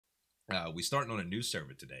We starting on a new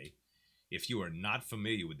server today. If you are not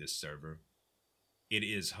familiar with this server, it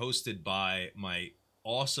is hosted by my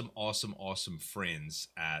awesome friends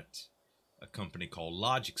at a company called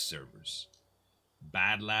Logic Servers.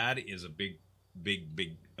 Bad Lad is a big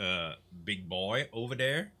boy over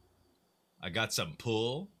there. I got some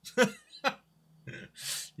pull.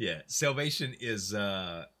 Yeah, Sailvation is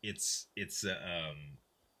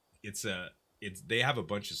they have a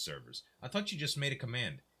bunch of servers. I thought you just made a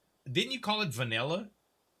command. Didn't you call it vanilla,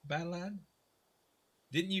 Bad Lad?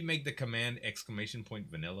 Didn't you make the command !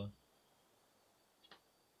 Vanilla?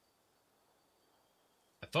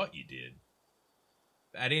 I thought you did.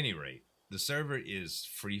 At any rate, the server is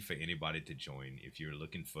free for anybody to join if you're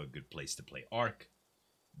looking for a good place to play ARK.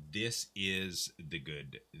 This is the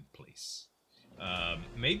good place.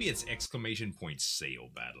 Maybe it's ! Sail,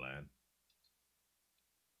 Bad Lad.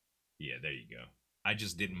 Yeah, there you go. I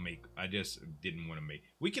just didn't want to make.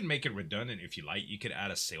 We can make it redundant if you like. You could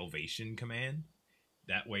add a Sailvation command.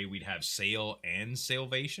 That way we'd have sail and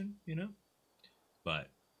Sailvation, you know? But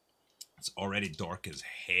it's already dark as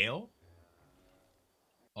hell.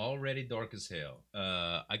 Already dark as hell.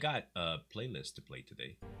 I got a playlist to play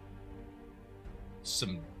today.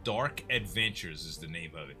 Some Dark Adventures is the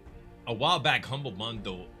name of it. A while back, Humble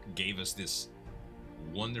Bundle gave us this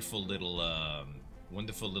wonderful little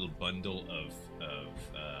bundle of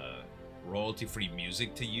royalty-free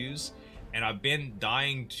music to use, and I've been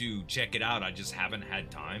dying to check it out. I just haven't had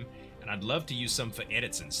time, and I'd love to use some for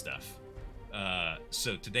edits and stuff.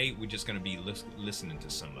 So today we're just gonna be listening to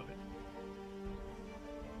some of it.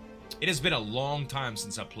 It has been a long time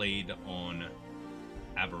since I played on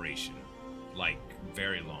Aberration, like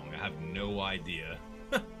very long. I have no idea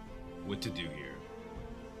what to do here.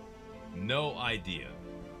 No idea.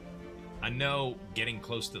 I know getting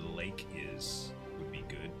close to the lake would be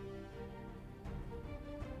good.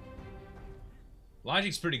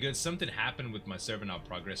 Logic's pretty good. Something happened with my server now.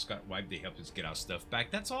 Progress got wiped. They helped us get our stuff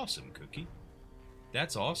back. That's awesome, Cookie.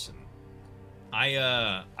 That's awesome.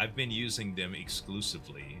 I've been using them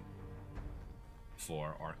exclusively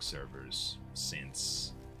for ARK servers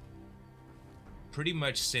since pretty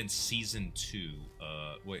much since season 2.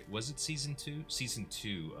 Wait, was it season 2? Season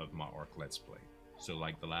 2 of my ARK Let's Play. So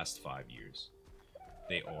like the last 5 years.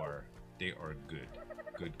 They are good.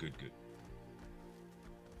 Good.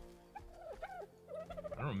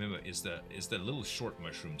 I don't remember, is the little short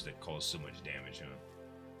mushrooms that cause so much damage, huh?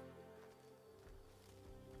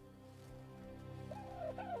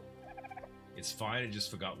 It's fine, I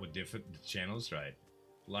just forgot what different channels, right?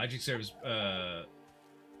 Logic servers, I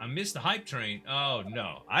missed the hype train. Oh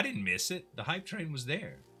no, I didn't miss it. The hype train was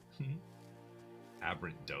there.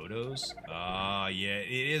 Aberrant dodos? Ah, yeah,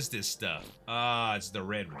 it is this stuff. Ah, it's the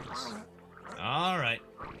red ones. Alright.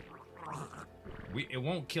 It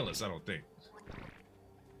won't kill us, I don't think.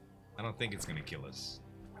 I don't think it's gonna kill us.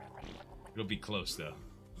 It'll be close, though.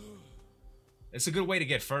 It's a good way to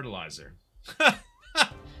get fertilizer.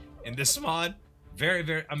 In this mod,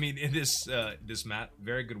 I mean, in this map,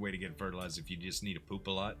 very good way to get fertilizer if you just need to poop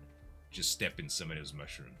a lot. Just step in some of those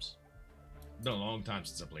mushrooms. It's been a long time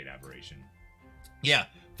since I played Aberration. Yeah,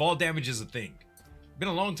 fall damage is a thing. Been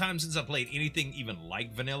a long time since I played anything even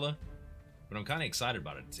like vanilla, but I'm kind of excited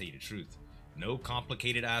about it, to tell you the truth. No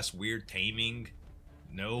complicated ass weird taming,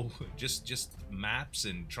 no, just maps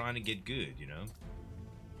and trying to get good, you know?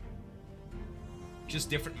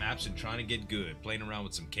 Just different maps and trying to get good. Playing around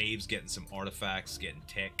with some caves, getting some artifacts, getting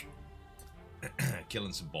tech,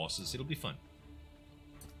 killing some bosses. It'll be fun.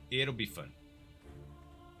 It'll be fun.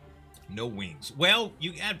 No wings. Well,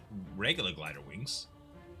 you add regular glider wings,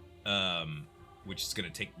 which is going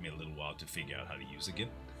to take me a little while to figure out how to use again.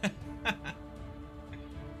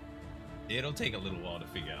 It'll take a little while to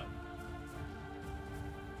figure out.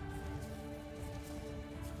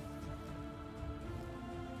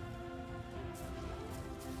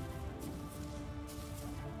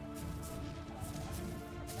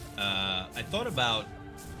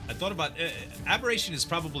 I thought about Aberration is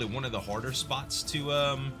probably one of the harder spots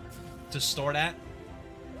to start at,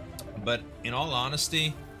 but in all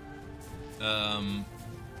honesty, I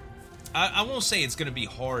won't say it's gonna be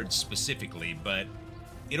hard specifically, but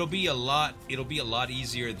it'll be a lot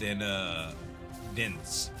easier than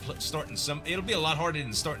starting some. It'll be a lot harder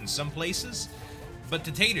than starting some places, but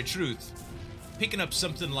to tell you the truth, picking up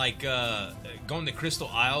something like going to Crystal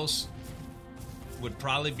Isles would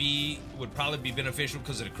probably be beneficial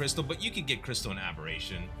because of the crystal, but you could get crystal in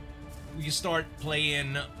Aberration. We can start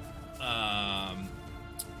playing.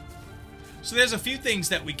 So there's a few things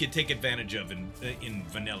that we could take advantage of in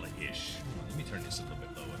vanilla-ish. Let me turn this a little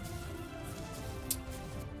bit lower.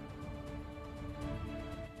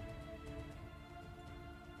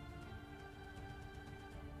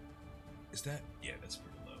 Is that? Yeah, that's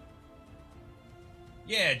pretty low.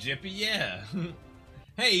 Yeah, Jippy, yeah.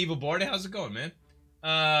 Hey, Evil Bard, how's it going, man?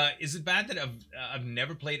 Is it bad that I've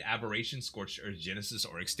never played Aberration, Scorched Earth, Genesis,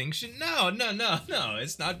 or Extinction? No,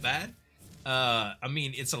 it's not bad. I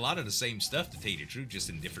mean, it's a lot of the same stuff, to tell you the truth, just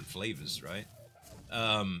in different flavors, right?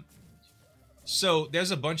 So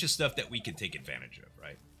there's a bunch of stuff that we can take advantage of,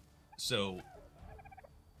 right? So,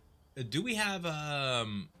 do we have,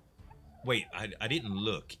 wait, I didn't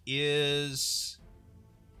look. Is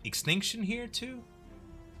Extinction here too?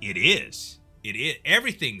 It is. It is.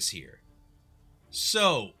 Everything's here.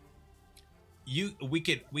 So, we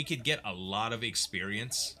could get a lot of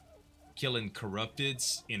experience killing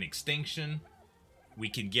corrupteds in Extinction. We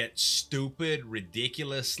can get stupid,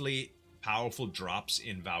 ridiculously powerful drops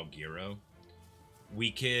in Valgiro.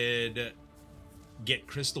 We could get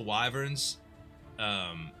Crystal Wyverns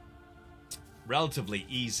relatively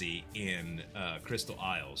easy in Crystal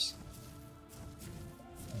Isles.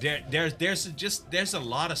 There's a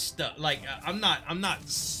lot of stuff. Like I'm not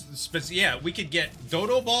yeah, we could get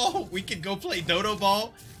Dodo Ball. We could go play Dodo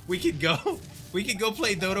Ball. We could go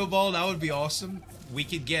play Dodo Ball. That would be awesome. We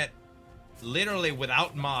could get, literally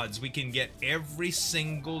without mods, we can get every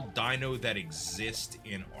single dino that exists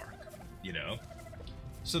in ARK, you know?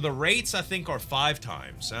 So the rates, I think, are 5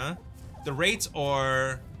 times, huh? The rates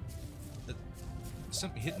are...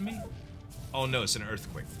 Something hitting me? Oh no, it's an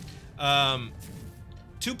earthquake.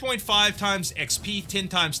 2.5 times XP, 10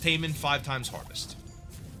 times Taming, 5 times Harvest.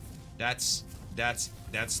 That's the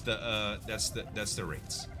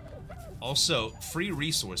rates. Also, free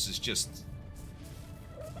resources just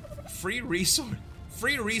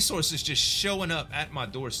showing up at my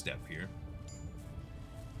doorstep here.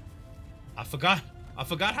 I forgot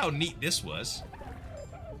how neat this was.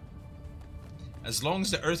 As long as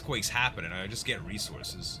the earthquake's happening, I just get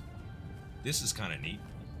resources. This is kind of neat.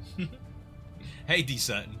 Hey, D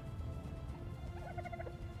Sutton.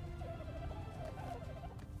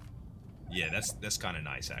 Yeah, that's kind of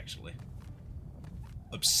nice, actually.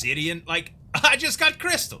 Obsidian, like, I just got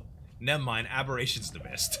crystal. Never mind, Aberration's the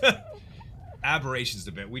best. Aberration's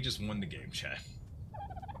the best. We just won the game, chat.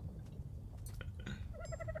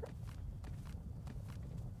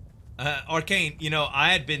 Arcane, you know,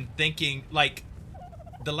 I had been thinking, like,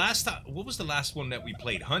 the last time, what was the last one that we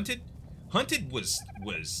played? Hunted? Hunted was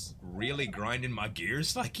really grinding my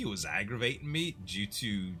gears, like it was aggravating me due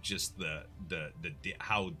to just the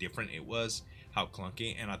how different it was, how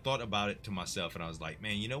clunky, and I thought about it to myself and I was like,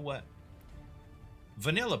 man, you know what?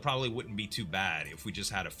 Vanilla probably wouldn't be too bad if we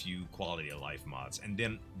just had a few quality of life mods. And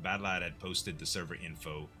then Badlad had posted the server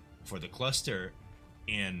info for the cluster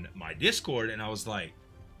in my Discord, and I was like,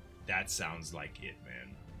 that sounds like it,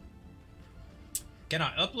 man. Can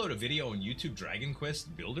I upload a video on YouTube Dragon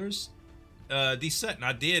Quest Builders? Sutton,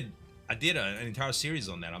 I did an entire series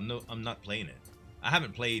on that. I'm not playing it. I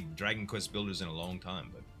haven't played Dragon Quest Builders in a long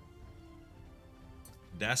time, but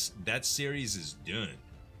that series is done.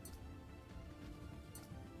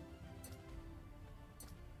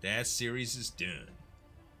 That series is done.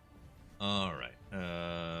 All right.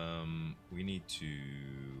 We need to,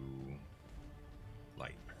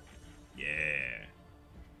 like, yeah.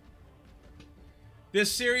 This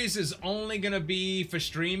series is only gonna be for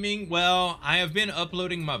streaming. Well, I have been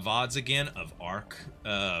uploading my VODs again of ARK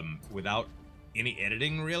without any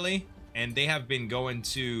editing, really, and they have been going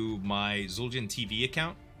to my Zul'jin TV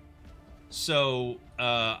account. So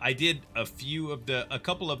I did a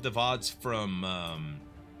couple of the VODs from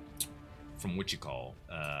what you call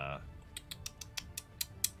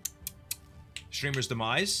Streamer's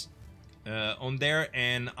Demise on there,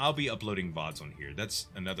 and I'll be uploading VODs on here. That's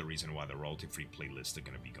another reason why the royalty-free playlists are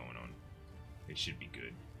going to be going on. It should be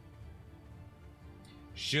good.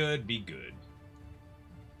 Should be good.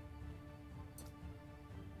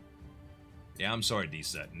 Yeah, I'm sorry, D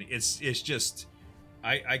Sutton. It's just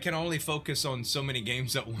I can only focus on so many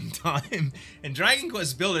games at one time. And Dragon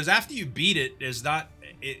Quest Builders, after you beat it, there's not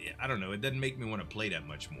I don't know, it doesn't make me want to play that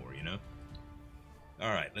much more, you know?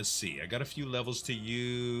 Alright, let's see. I got a few levels to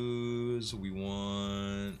use. We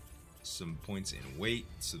want some points in weight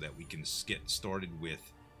so that we can get started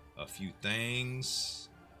with a few things.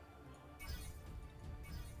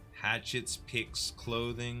 Hatchets, picks,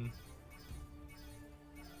 clothing.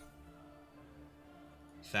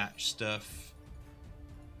 Thatch stuff.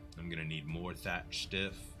 I'm gonna need more thatch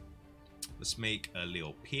stuff. Let's make a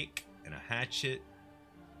little pick and a hatchet.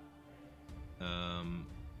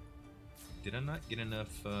 Did I not get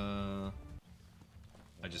enough? I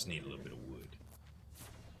just need a little bit of wood.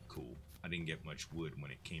 Cool. I didn't get much wood when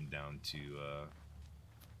it came down to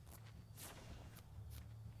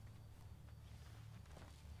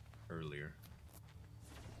earlier.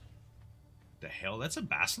 The hell? That's a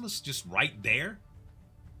basilisk just right there?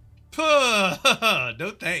 Puh!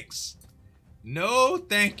 No thanks. No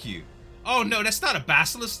thank you. Oh no, that's not a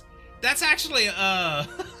basilisk. That's actually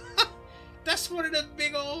that's one of the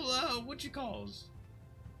big old what you calls.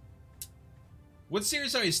 What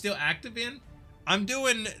series are you still active in? I'm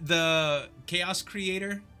doing the Chaos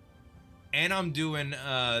Creator, and I'm doing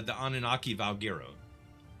the Anunnaki Valguero.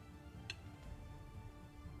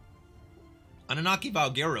 Anunnaki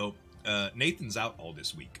Valguero, Nathan's out all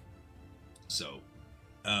this week, so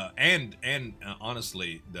and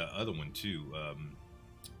honestly the other one too,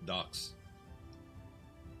 Docs.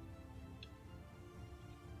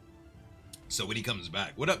 So when he comes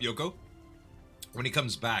back, what up, Yoko? When he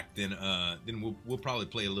comes back, then we'll probably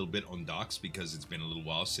play a little bit on Docs because it's been a little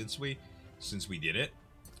while since we did it.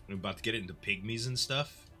 We're about to get into pygmies and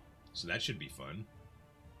stuff, so that should be fun.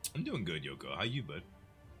 I'm doing good, Yoko. How you, bud?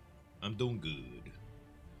 I'm doing good.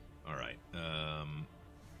 All right.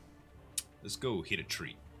 Let's go hit a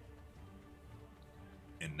tree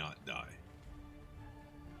and not die.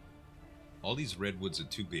 All these redwoods are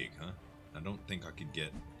too big, huh? I don't think I could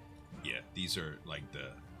get. Yeah, these are like the.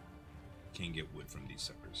 Can't get wood from these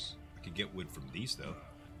suckers. I could get wood from these though.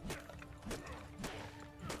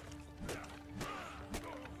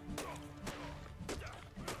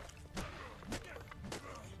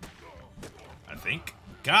 I think.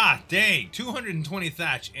 God dang, 220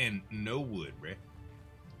 thatch and no wood, bruh.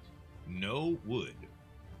 No wood.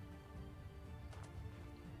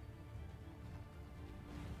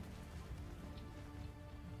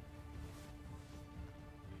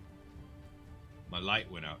 My light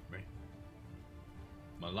went out, bruh.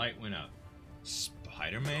 My light went out.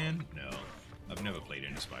 Spider-Man? No. I've never played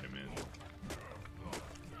any Spider-Man.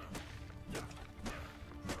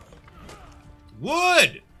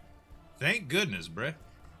 Wood! Thank goodness, bruh.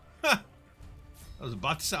 Huh. I was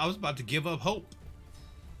about to give up hope.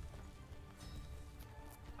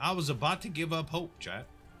 I was about to give up hope, chat.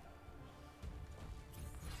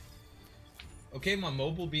 Okay, my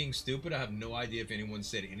mobile being stupid. I have no idea if anyone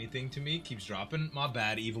said anything to me. Keeps dropping. My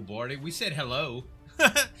bad, Evil Barty. We said hello.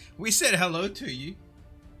 We said hello to you.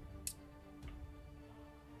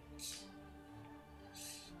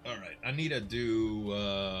 Alright, I need to do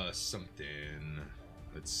something.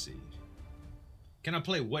 Let's see. Can I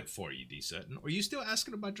play what for you, D-Sutton? Are you still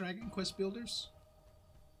asking about Dragon Quest Builders?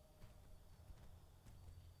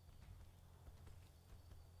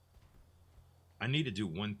 I need to do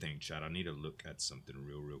one thing, chat. I need to look at something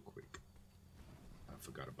real quick. I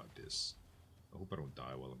forgot about this. I hope I don't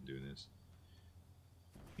die while I'm doing this.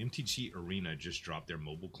 MTG Arena just dropped their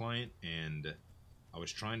mobile client, and I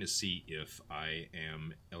was trying to see if I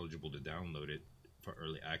am eligible to download it for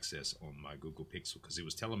early access on my Google Pixel, because it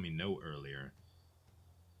was telling me no earlier.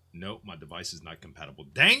 Nope, my device is not compatible.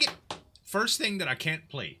 Dang it! First thing that I can't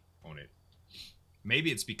play on it.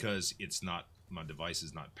 Maybe it's because it's not, my device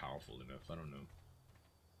is not powerful enough. I don't know.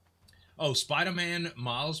 Oh, Spider-Man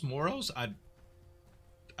Miles Morales? I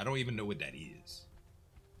don't even know what that is.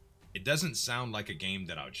 It doesn't sound like a game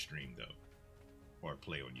that I would stream, though. Or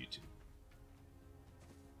play on YouTube.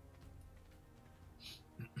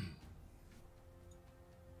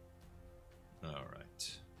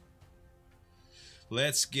 Alright.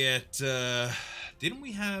 Let's get, didn't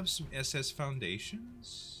we have some SS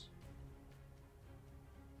Foundations?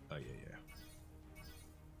 Oh, yeah.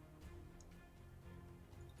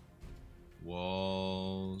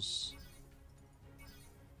 Walls.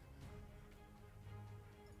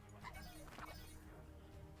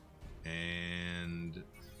 And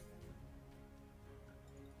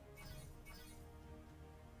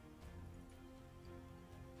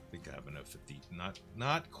I think I have enough for the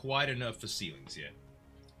not quite enough for ceilings yet.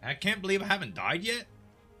 I can't believe I haven't died yet.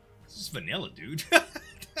 This is vanilla, dude.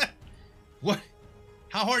 What?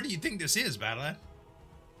 How hard do you think this is, Battlelad?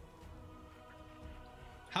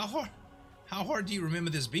 How hard do you remember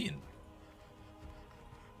this being?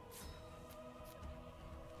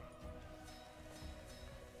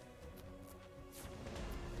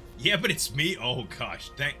 Yeah, but it's me. Oh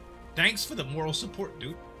gosh, thanks for the moral support,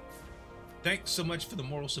 dude. Thanks so much for the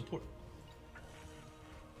moral support.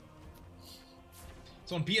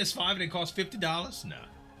 It's on PS5 and it costs $50? Nah.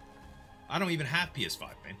 I don't even have PS5,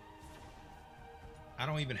 man. I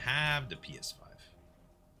don't even have the PS5.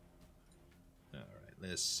 Alright,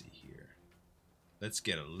 let's see here. Let's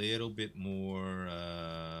get a little bit more,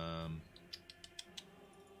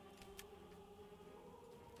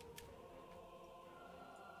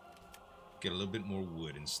 get a little bit more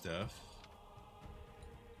wood and stuff.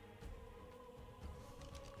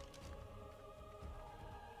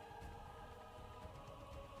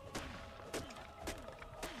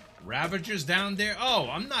 Ravagers down there? Oh,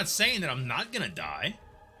 I'm not saying that I'm not gonna die.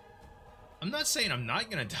 I'm not saying I'm not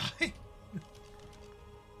gonna die.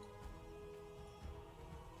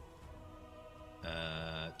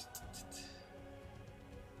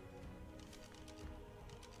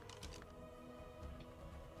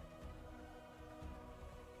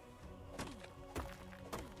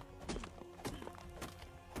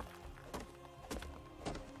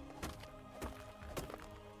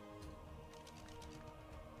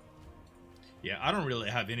 Yeah, I don't really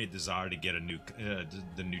have any desire to get a new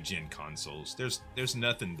the new gen consoles. There's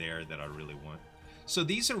nothing there that I really want. So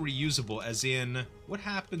these are reusable, as in, what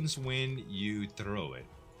happens when you throw it?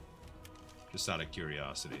 Just out of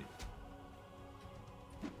curiosity.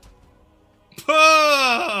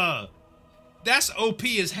 Puh! That's OP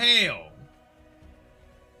as hell.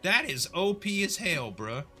 That is OP as hell,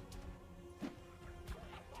 bruh.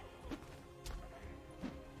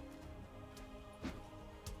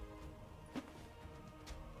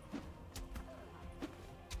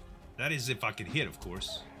 That is if I could hit, of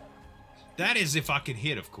course. That is if I could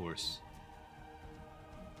hit, of course.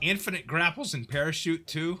 Infinite grapples and parachute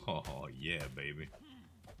too? Oh, yeah, baby.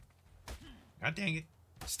 God dang it.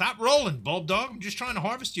 Stop rolling, Bulb Dog. I'm just trying to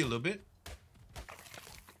harvest you a little bit.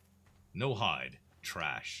 No hide.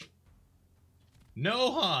 Trash.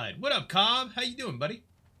 No hide. What up, Cobb? How you doing, buddy?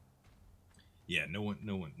 Yeah,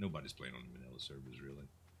 nobody's playing on the vanilla servers, really.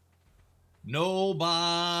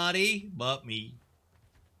 Nobody but me.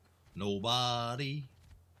 Nobody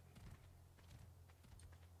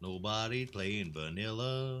playing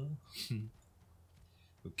vanilla.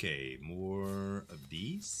 Okay, more of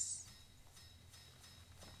these.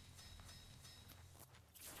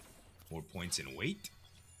 More points in weight.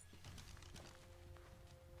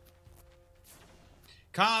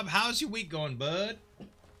 Cobb, how's your week going, bud?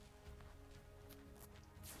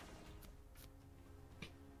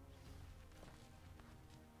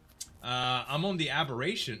 I'm on the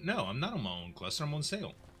Aberration. No, I'm not on my own cluster. I'm on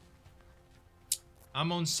sale.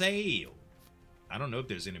 I'm on sale. I don't know if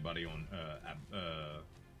there's anybody on. I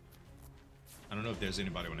don't know if there's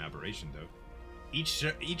anybody on Aberration though. Each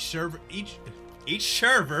server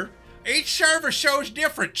shows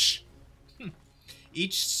difference.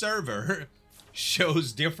 Each server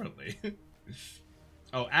shows differently.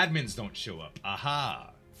 Oh, admins don't show up.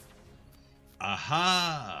 Aha.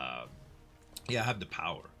 Aha. Yeah, I have the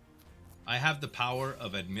power. I have the power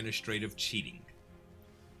of administrative cheating.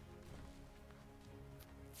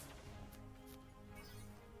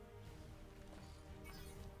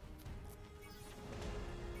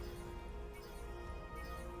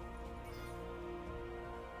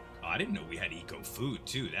 Oh, I didn't know we had eco food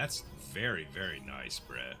too. That's very, very nice,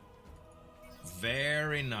 bruh.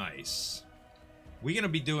 Very nice. We're gonna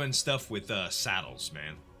be doing stuff with saddles,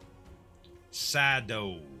 man.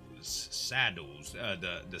 Saddles,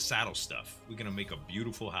 the saddle stuff. We're gonna make a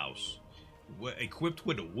beautiful house, equipped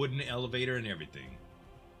with a wooden elevator and everything.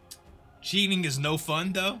 Cheating is no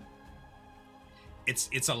fun though.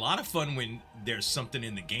 It's a lot of fun when there's something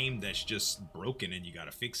in the game that's just broken and you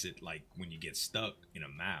gotta fix it, like when you get stuck in a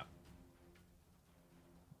map.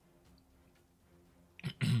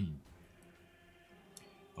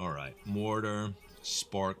 All right, mortar,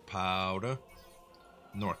 spark powder,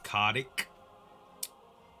 narcotic.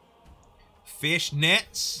 Fish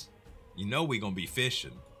nets. You know we're gonna be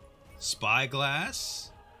fishing.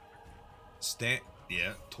 Spyglass.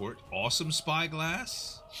 Yeah, awesome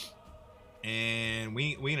spyglass. And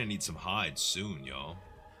we gonna need some hide soon, y'all.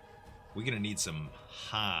 We're gonna need some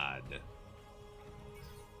hide.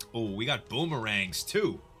 Oh, we got boomerangs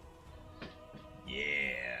too.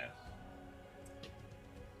 Yeah.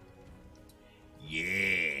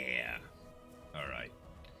 Yeah. All right.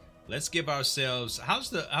 Let's give ourselves. How's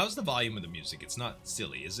the volume of the music? It's not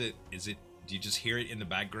silly, is it? Do you just hear it in the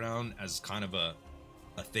background as kind of a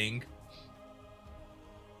thing?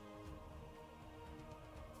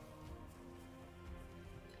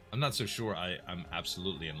 I'm not so sure. I'm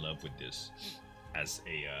absolutely in love with this as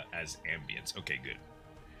ambience. Okay, good.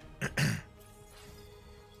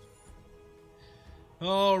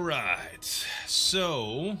 All right.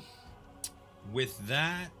 So, with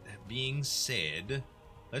that being said,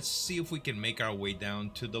 let's see if we can make our way down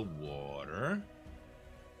to the water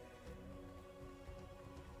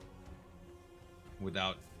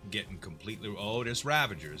without getting completely. Oh, there's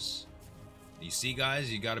Ravagers. You see,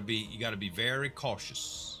 guys, you gotta be very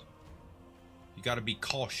cautious. You gotta be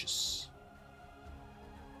cautious.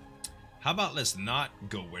 How about let's not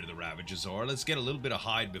go where the Ravagers are? Let's get a little bit of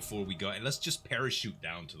hide before we go, and let's just parachute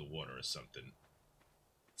down to the water or something.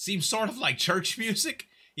 Seems sort of like church music.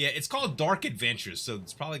 Yeah, it's called Dark Adventures, so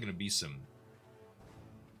it's probably gonna be some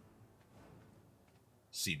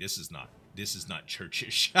See, this is not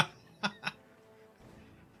churchish. I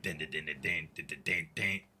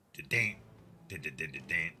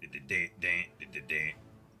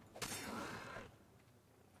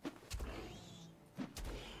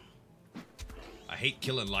hate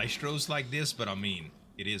killing Lystros like this, but I mean,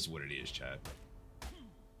 it is what it is, chat.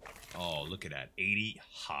 Oh, look at that. 80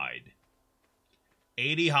 hide.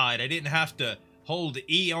 80 hide. I didn't have to hold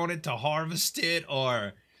E on it to harvest it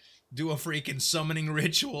or do a freaking summoning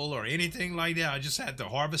ritual or anything like that. I just had to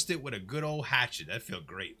harvest it with a good old hatchet. That felt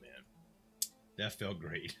great, man. That felt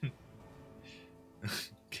great.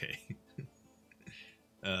 Okay.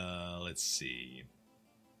 Let's see.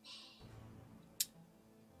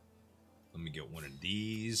 Let me get one of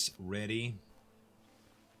these ready.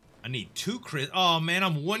 I need 2 crystals. Oh man,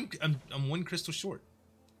 I'm one crystal short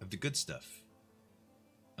of the good stuff.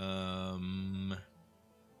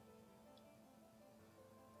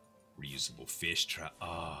 Reusable fish trap.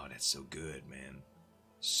 Oh, that's so good, man.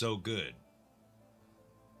 So good.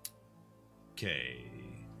 Okay.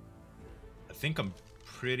 I think I'm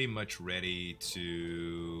pretty much ready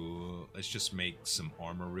to... Let's just make some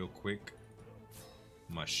armor real quick.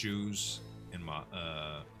 My shoes and my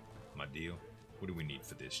deal. What do we need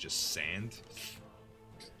for this? Just sand?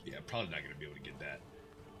 Yeah, probably not gonna be able to get that.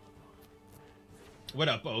 What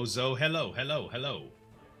up, Ozo? Hello, hello, hello.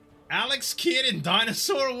 Alex Kidd in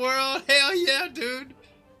Dinosaur World? Hell yeah, dude.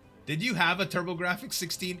 Did you have a TurboGrafx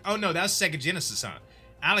 16? Oh no, that's Sega Genesis, huh?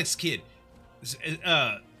 Alex Kidd.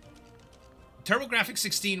 TurboGrafx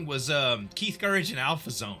 16 was Keith Courage and Alpha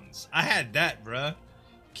Zones. I had that, bruh.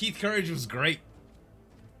 Keith Courage was great.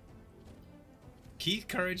 Keith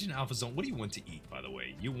Courage and Alpha Zone. What do you want to eat, by the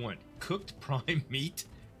way? You want cooked prime meat?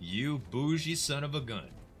 You bougie son of a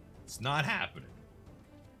gun. It's not happening.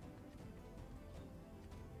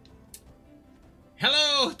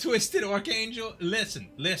 Hello, Twisted Archangel. Listen,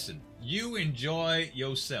 listen. You enjoy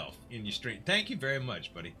yourself in your stream. Thank you very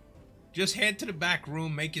much, buddy. Just head to the back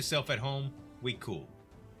room, make yourself at home. We cool.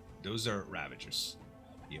 Those are Ravagers.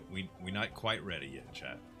 Yeah, we're not quite ready yet,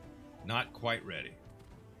 chat. Not quite ready.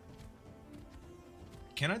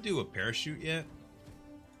 Can I do a parachute yet?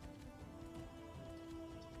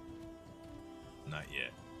 Not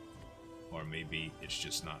yet. Or maybe it's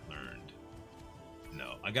just not learned.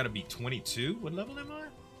 No, I gotta be 22. What level am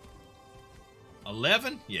I?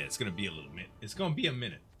 11? Yeah, it's gonna be a little minute. It's gonna be a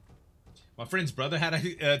minute. My friend's brother had a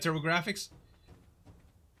TurboGrafx.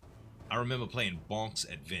 I remember playing Bonk's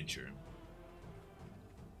Adventure.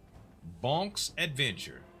 Bonk's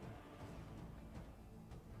Adventure.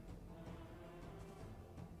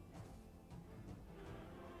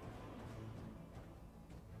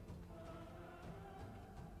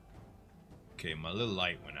 Okay, my little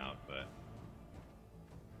light went out, but...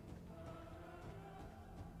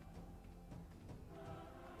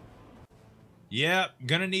 Yeah,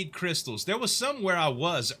 gonna need crystals. There was somewhere I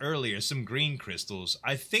was earlier, some green crystals.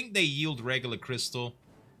 I think they yield regular crystal,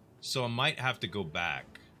 so I might have to go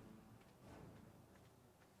back.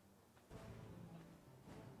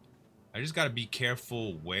 I just gotta be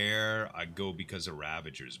careful where I go because of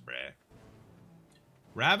Ravagers, bruh.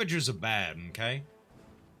 Ravagers are bad, okay?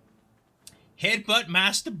 Headbutt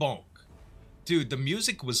Master Bonk. Dude, the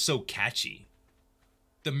music was so catchy.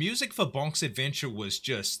 The music for Bonk's Adventure was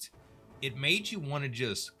just... It made you want to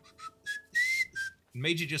just... It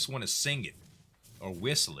made you just want to sing it. Or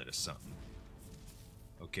whistle it or something.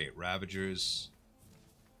 Okay, Ravagers.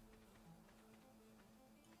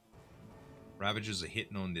 Ravagers are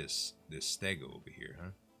hitting on this stego over here,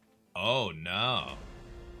 huh? Oh, no.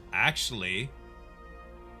 Actually...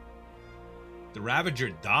 The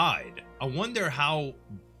Ravager died. I wonder how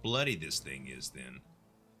bloody this thing is then.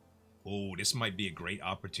 Oh, this might be a great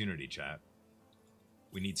opportunity, chat.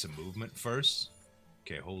 We need some movement first.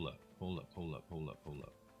 Okay, hold up, hold up, hold up, hold up, hold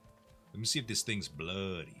up. Let me see if this thing's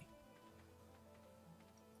bloody.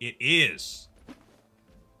 It is.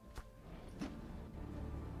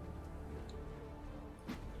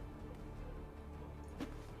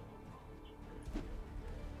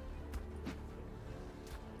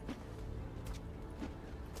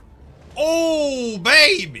 Oh,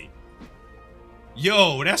 baby!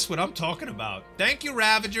 Yo, that's what I'm talking about. Thank you,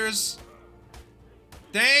 Ravagers.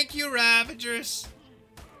 Thank you, Ravagers.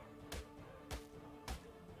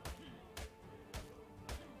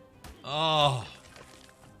 Oh.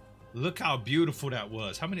 Look how beautiful that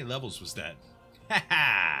was. How many levels was that?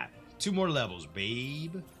 Haha. 2 more levels,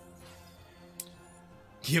 babe.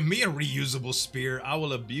 Give me a reusable spear. I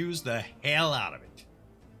will abuse the hell out of it.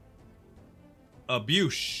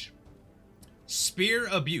 Abuse. Spear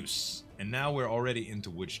abuse. And now we're already into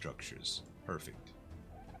wood structures. Perfect.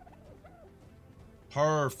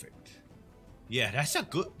 Perfect. Yeah, that's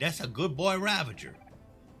a good boy Ravager.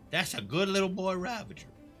 That's a good little boy Ravager.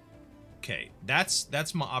 Okay,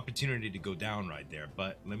 that's my opportunity to go down right there,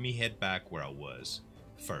 but let me head back where I was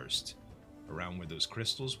first. Around where those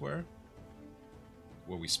crystals were.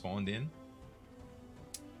 Where we spawned in.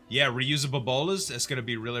 Yeah, reusable bolas. That's gonna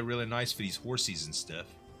be really, really nice for these horsies and stuff.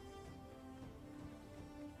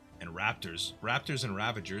 And raptors. Raptors and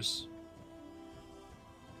ravagers.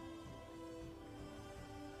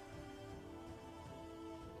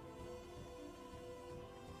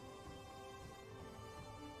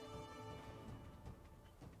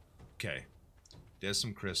 Okay. There's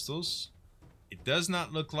some crystals. It does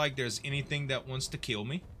not look like there's anything that wants to kill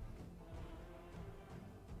me.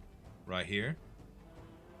 Right here.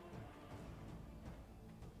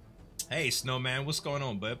 Hey, Snowman, what's going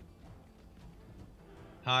on, bub?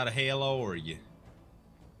 How the hell are you?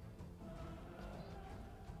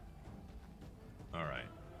 Alright.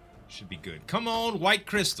 Should be good. Come on, white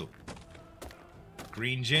crystal.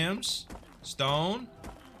 Green gems. Stone.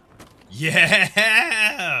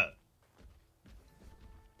 Yeah!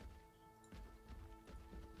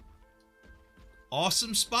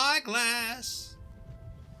 Awesome spyglass.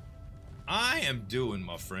 I am doing,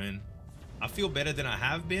 my friend. I feel better than I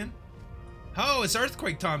have been. Oh, it's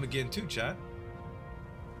earthquake time again too, chat.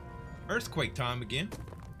 Earthquake time again.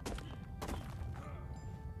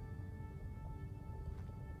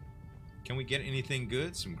 Can we get anything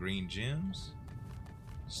good? Some green gems.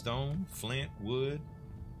 Stone, flint, wood.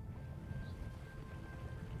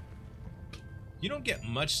 You don't get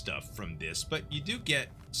much stuff from this, but you do get...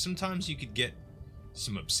 Sometimes you could get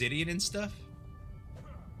some obsidian and stuff.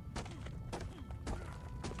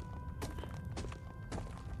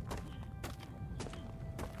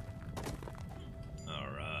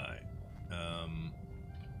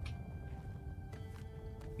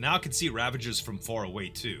 Now I can see Ravagers from far away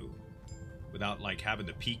too, without like having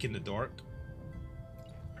to peek in the dark.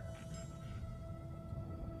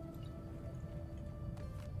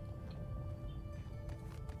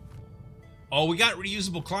 Oh, we got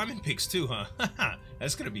reusable climbing picks too, huh?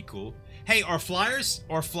 That's gonna be cool. Hey, are flyers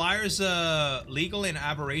legal in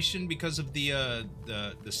Aberration because of the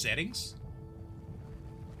settings?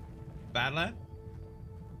 Bad lad?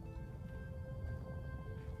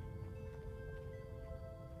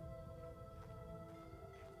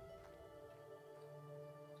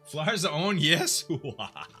 Flyers are on, yes.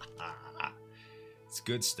 It's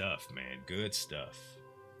good stuff, man. Good stuff.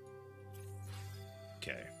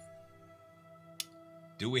 Okay.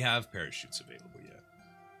 Do we have parachutes available yet?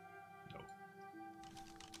 No.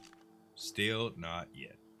 Still not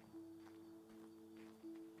yet.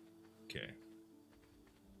 Okay.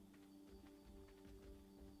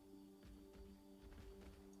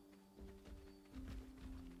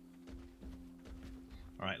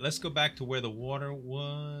 Alright, let's go back to where the water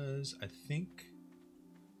was. I think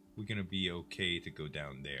we're gonna be okay to go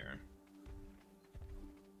down there.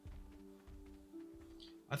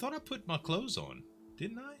 I thought I put my clothes on.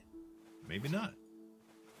 Didn't I? Maybe not.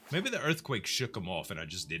 Maybe the earthquake shook them off and I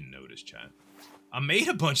just didn't notice, chat. I made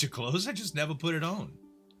a bunch of clothes, I just never put it on.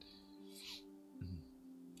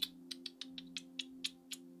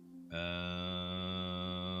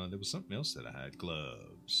 There was something else that I had.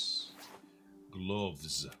 Gloves.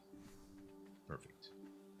 Gloves. Perfect.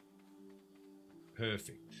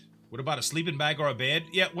 Perfect. What about a sleeping bag or a bed?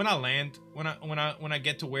 Yeah, when I land, when I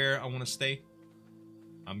get to where I want to stay,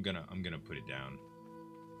 I'm gonna put it down.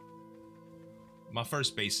 My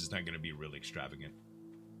first base is not gonna be really extravagant.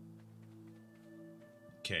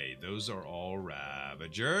 Okay, those are all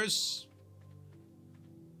Ravagers.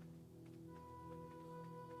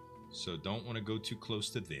 So don't want to go too close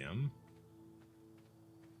to them.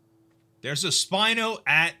 There's a Spino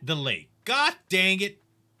at the lake. God dang it.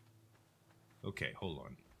 Okay, hold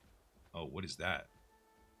on. Oh, what is that?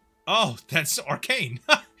 Oh, that's arcane.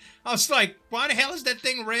 I was like, why the hell is that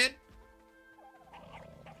thing red?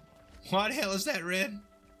 Why the hell is that red?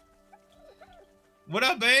 What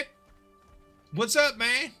up, babe? What's up,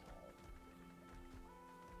 man?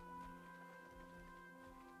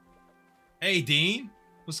 Hey, Dean.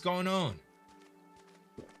 What's going on?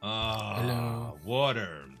 Hello.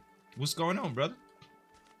 Water. What's going on, brother?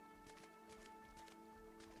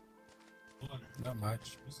 Not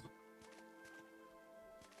much.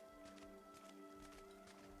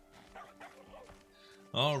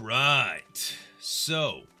 All right.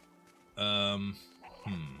 So,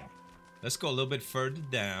 let's go a little bit further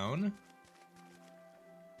down.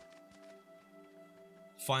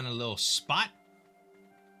 Find a little spot.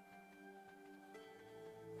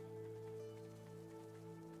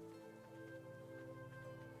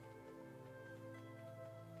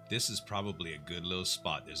 this is probably a good little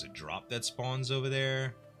spot. There's a drop that spawns over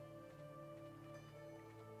there.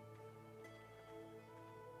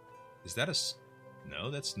 Is that a...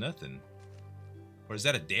 No, that's nothing. Or is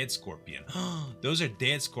that a dead scorpion? Those are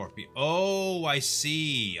dead scorpion. Oh, I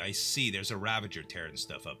see. I see. There's a Ravager tearing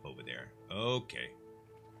stuff up over there. Okay.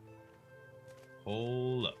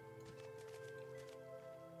 Hold up.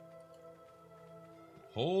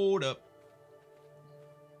 Hold up.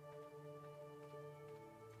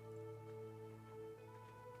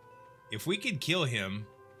 If we can kill him,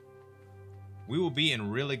 we will be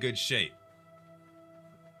in really good shape.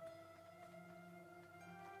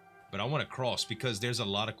 But I want to cross because there's a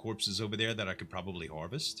lot of corpses over there that I could probably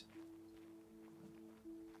harvest.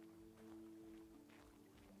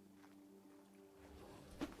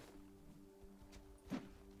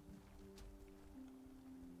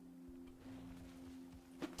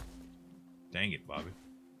 Dang it, Bobby.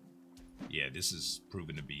 Yeah, this is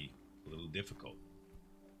proven to be a little difficult.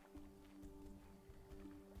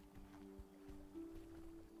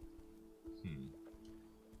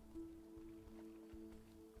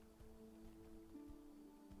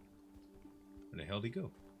 Where the hell did he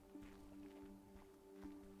go?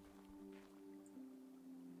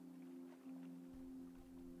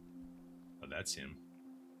 Oh, that's him.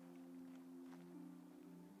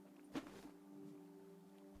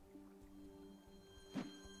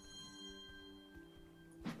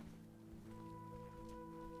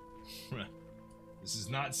 This is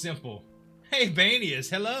not simple. Hey, Banius,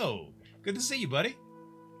 hello. Good to see you, buddy.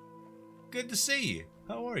 Good to see you.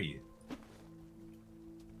 How are you?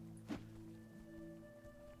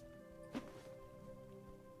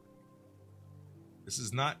 This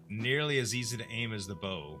is not nearly as easy to aim as the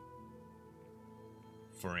bow.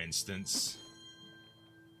 For instance.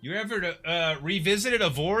 You ever revisited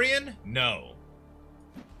Avorion? No.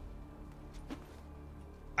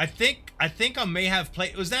 I think I may have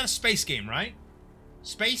played... Was that a space game, right?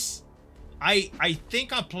 Space? I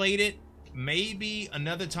think I played it maybe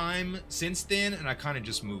another time since then, and I kind of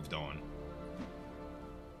just moved on.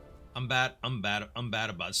 I'm bad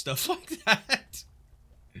about stuff like that.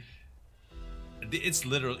 It's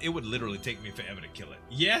literal. It would literally take me forever to kill it.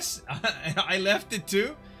 Yes, I left it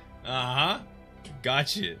too.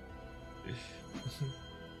 Gotcha.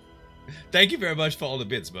 Thank you very much for all the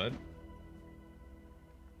bits, bud.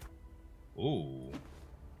 Ooh.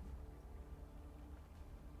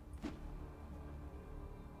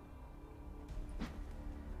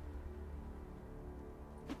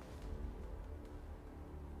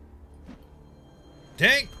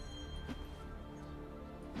 Dang.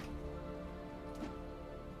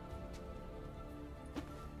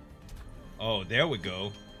 Oh, there we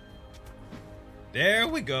go. There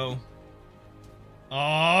we go.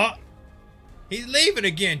 Aw. He's leaving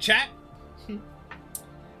again, chat.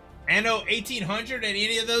 Anno 1800 and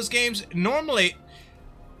any of those games. Normally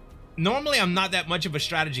I'm not that much of a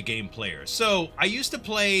strategy game player. So I used to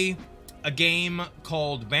play a game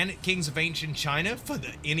called Bandit Kings of Ancient China for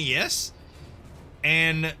the NES.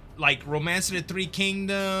 And like Romance of the Three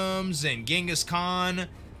Kingdoms and Genghis Khan.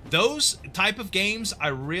 Those type of games I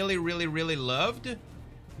really loved.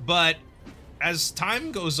 But as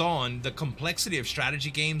time goes on, the complexity of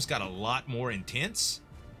strategy games got a lot more intense.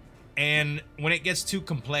 And when it gets too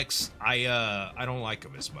complex, I don't like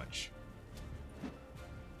them as much.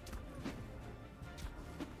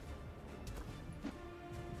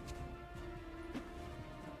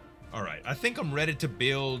 Alright, I think I'm ready to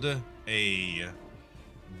build a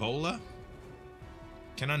bola.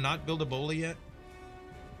 Can I not build a bola yet?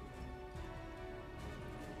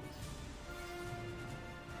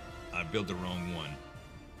 I built the wrong one.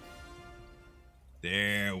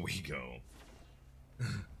 There we go.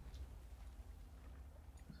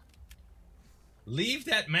 Leave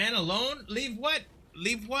that man alone? Leave what?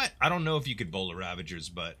 Leave what? I don't know if you could bowl the Ravagers,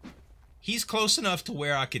 but he's close enough to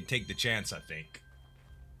where I could take the chance, I think.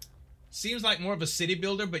 Seems like more of a city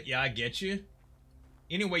builder, but yeah, I get you.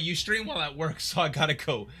 Anyway, you stream while at work, so I gotta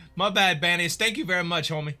go. My bad, Bannis. Thank you very much,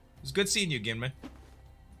 homie. It was good seeing you again, man.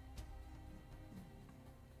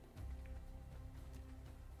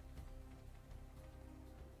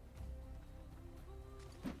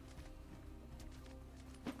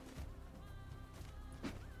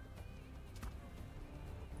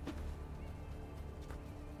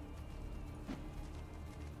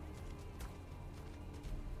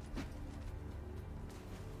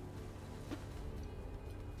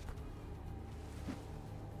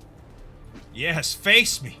 Yes,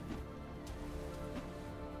 face me.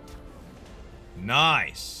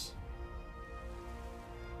 Nice.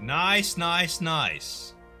 Nice.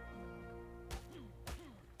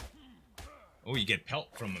 Oh, you get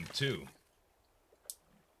pelt from them too.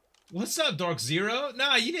 What's up, Dark Zero?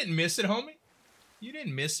 Nah, you didn't miss it, homie. You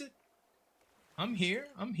didn't miss it. I'm here.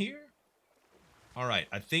 I'm here. All right.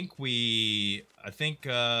 I think yeah,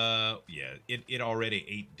 it already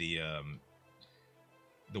ate the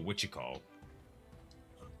what you call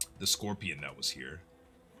the scorpion that was here.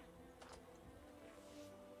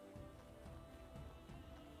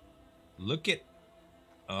 Look at,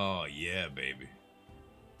 oh yeah, baby.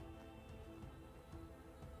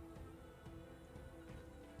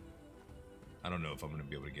 I don't know if I'm gonna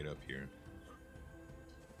be able to get up here.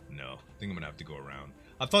 No, I think I'm gonna have to go around.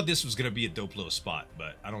 I thought this was gonna be a dope little spot,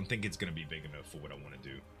 but I don't think it's gonna be big enough for what I want to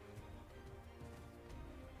do.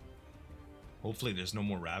 Hopefully there's no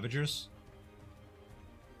more Ravagers.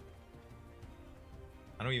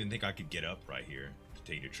 I don't even think I could get up right here, to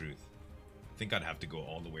tell you the truth. I think I'd have to go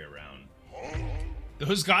all the way around.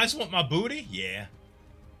 Those guys want my booty? Yeah.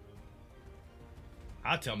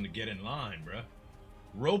 I'll tell them to get in line, bruh.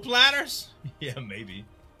 Rope ladders? Yeah, maybe.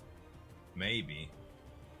 Maybe.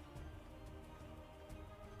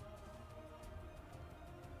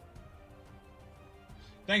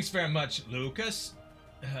 Thanks very much, Lucas.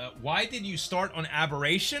 Why did you start on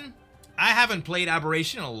Aberration? I haven't played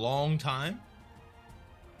Aberration in a long time.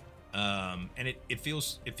 And it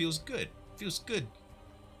feels good. It feels good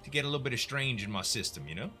to get a little bit of strange in my system,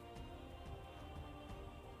 you know?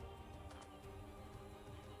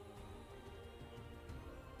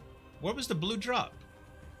 Where was the blue drop?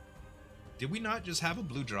 Did we not just have a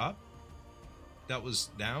blue drop that was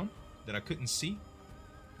down that I couldn't see?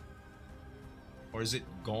 Or is it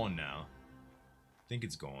gone now? I think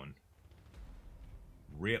it's gone.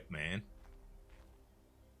 Rip, man.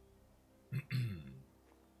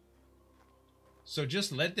 So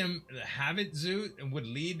just let them have it, Zoo, and would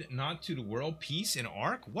lead not to the world peace in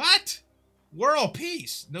ARK? What? World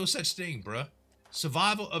peace? No such thing, bruh.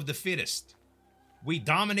 Survival of the fittest. We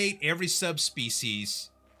dominate every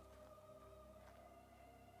subspecies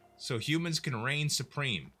so humans can reign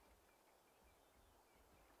supreme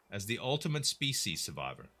as the ultimate species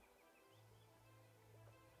survivor.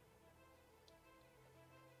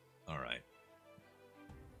 All right.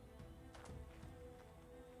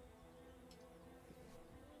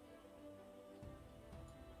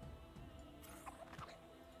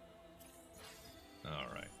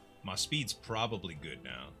 All right. My speed's probably good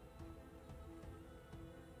now.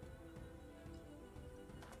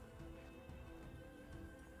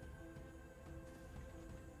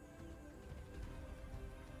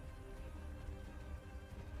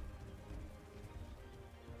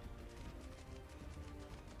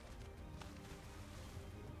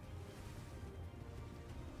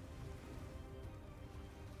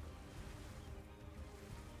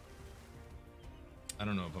 I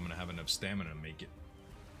don't know if I'm gonna have enough stamina to make it.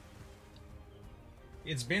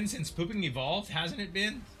 It's been since Pooping Evolved, hasn't it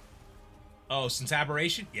been? Oh, since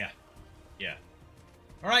Aberration? Yeah. Yeah.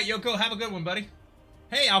 Alright, Yoko, have a good one, buddy.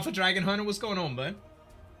 Hey, Alpha Dragon Hunter, what's going on, bud?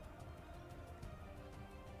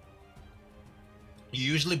 You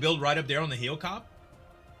usually build right up there on the hill cop?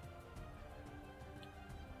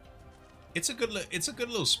 It's a good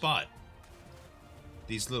little spot.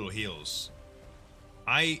 These little hills.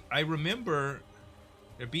 I remember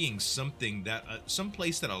there being something that some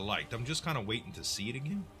place that I liked. I'm just kind of waiting to see it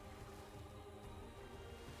again.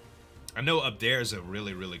 I know up there is a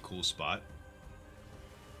really, really cool spot.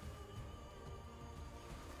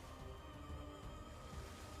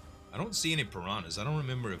 I don't see any piranhas. I don't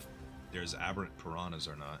remember if there's aberrant piranhas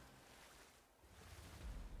or not.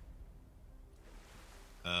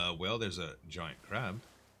 Well, there's a giant crab.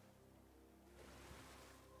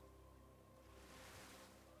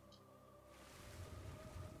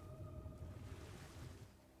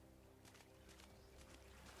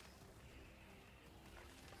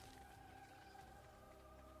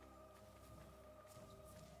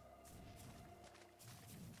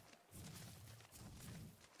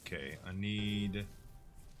 Okay, I need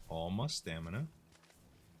all my stamina.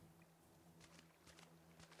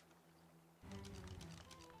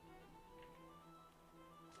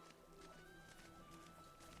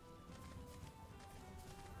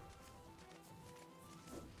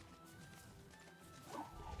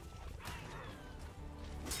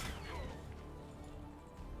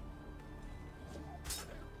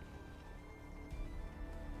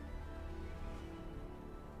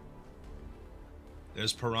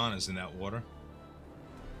 There's piranhas in that water.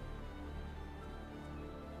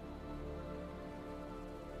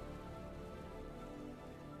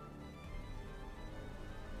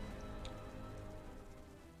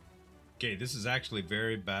 Okay, this is actually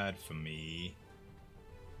very bad for me.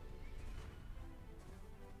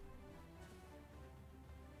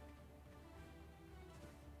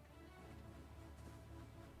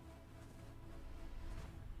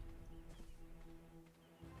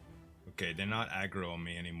 Okay, they're not aggro on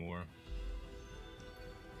me anymore.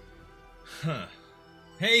 Huh.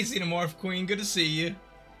 Hey, Xenomorph Queen, good to see you.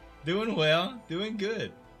 Doing well, doing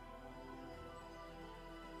good.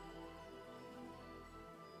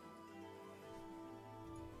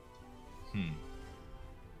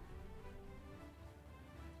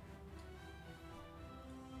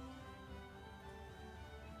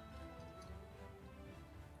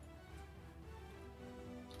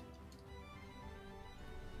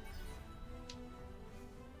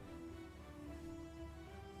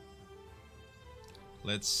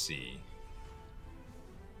 Let's see.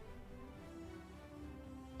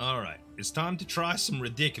 Alright, it's time to try some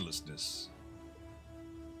ridiculousness.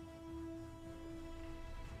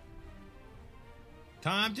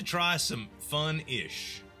 Time to try some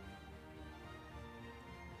fun-ish.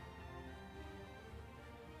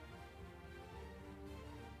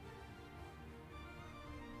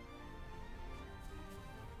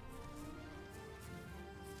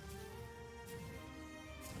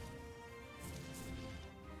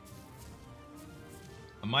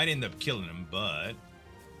 I might end up killing him, but...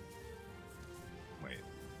 Wait.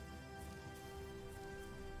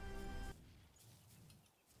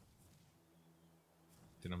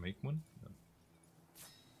 Did I make one? No.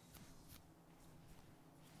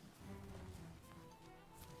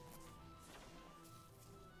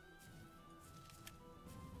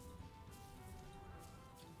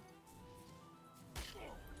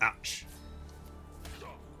 Ouch.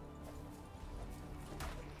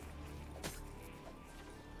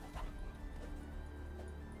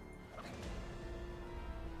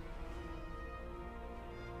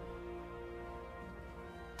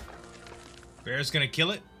 Bear's gonna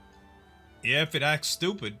kill it? Yeah, if it acts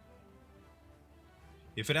stupid.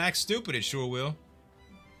 If it acts stupid, it sure will.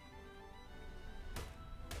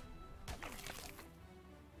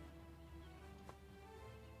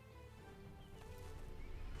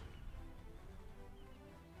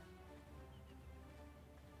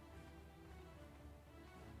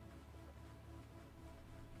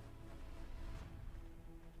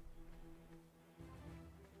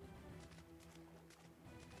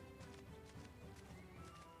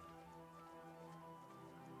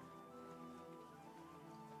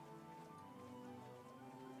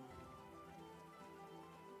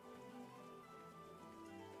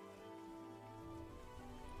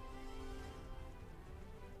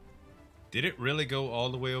 Did it really go all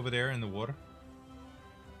the way over there in the water?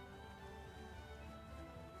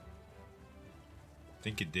 I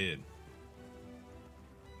think it did.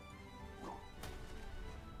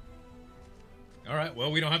 Alright, well,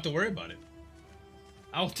 we don't have to worry about it.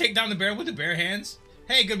 I'll take down the bear with the bare hands.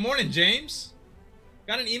 Hey, good morning, James.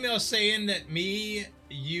 Got an email saying that me,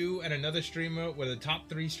 you, and another streamer were the top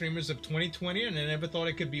 3 streamers of 2020, and I never thought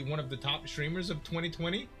I could be one of the top streamers of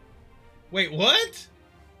 2020. Wait, what?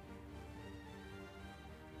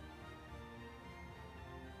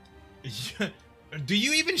 Do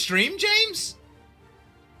you even stream, James?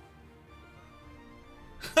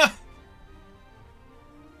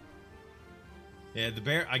 Yeah, the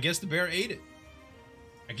bear, I guess the bear ate it.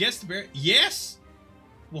 I guess the bear, yes!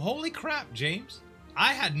 Well, holy crap, James.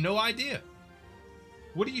 I had no idea.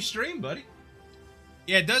 What do you stream, buddy?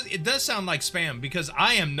 Yeah, it does sound like spam, because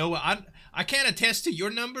I can't attest to your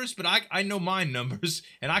numbers, but I know my numbers,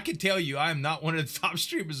 and I can tell you I am not one of the top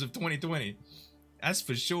streamers of 2020. That's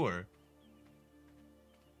for sure.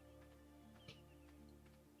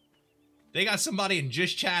 They got somebody in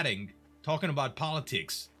Just Chatting talking about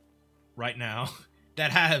politics right now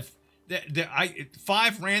that have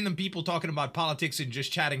 5 random people talking about politics in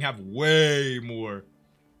Just Chatting have way more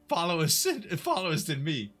followers than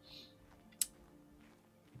me.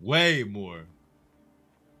 Way more.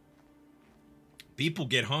 People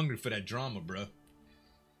get hungry for that drama, bro.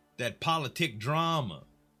 That politic drama.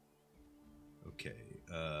 Okay,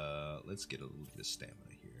 let's get a little bit of stamina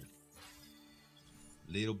here.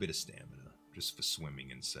 Little bit of stamina, just for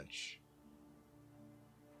swimming and such.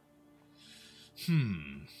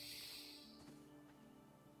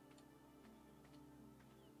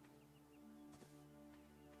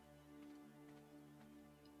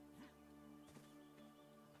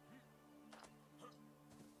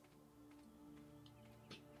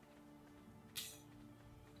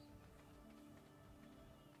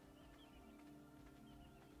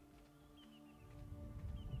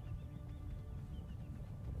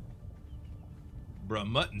 Bruh,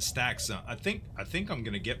 mutton stacks. I think I'm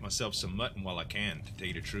gonna get myself some mutton while I can, to tell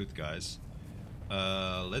you the truth, guys.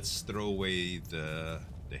 Let's throw away the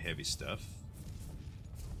heavy stuff.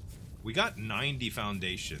 We got 90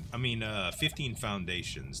 foundation. I mean, 15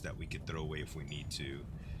 foundations that we could throw away if we need to.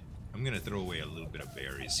 I'm gonna throw away a little bit of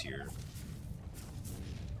berries here.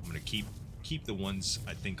 I'm gonna keep the ones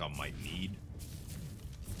I think I might need.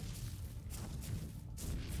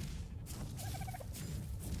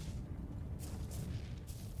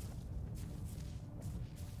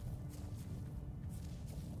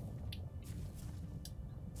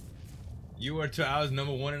 You are 2 hours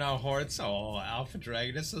 #1 in our hearts. Oh, Alpha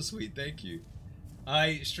Dragon, that's so sweet. Thank you.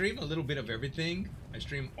 I stream a little bit of everything. I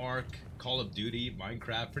stream ARK, Call of Duty,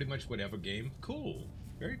 Minecraft, pretty much whatever game. Cool.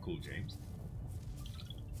 Very cool, James.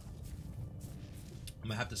 I'm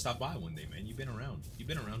gonna have to stop by one day, man. You've been around. You've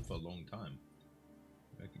been around for a long time.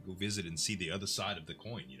 I could go visit and see the other side of the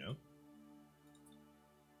coin, you know?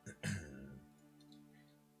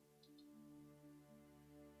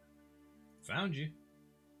 Found you.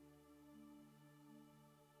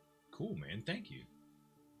 Cool, man. Thank you.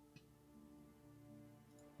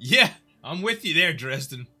 Yeah, I'm with you there,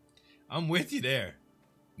 Dresden. I'm with you there.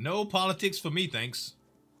 No politics for me, thanks.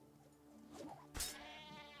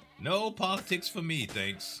 No politics for me,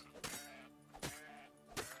 thanks.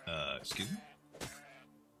 Excuse me?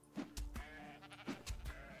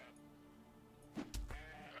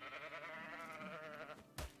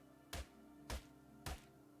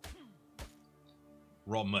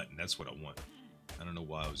 Raw mutton, that's what I want. I don't know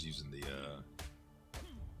why I was using the,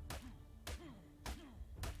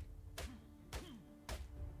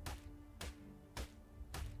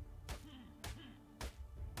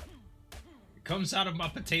 It comes out of my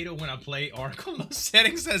potato when I play ARK on those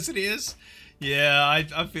settings as it is. Yeah,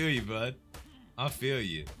 I feel you, bud. I feel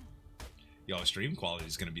you. Y'all, stream quality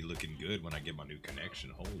is going to be looking good when I get my new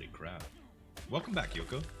connection. Holy crap. Welcome back,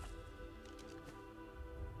 Yoko.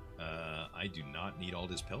 I do not need all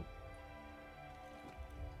this pelt.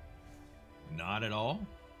 Not at all.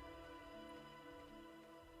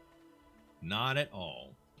 Not at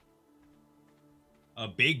all. A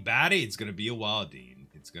big baddie? It's gonna be a while, Dean.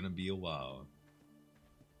 It's gonna be a while.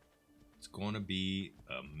 It's gonna be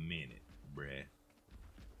a minute, bruh.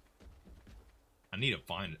 I need to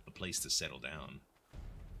find a place to settle down.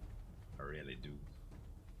 I really do.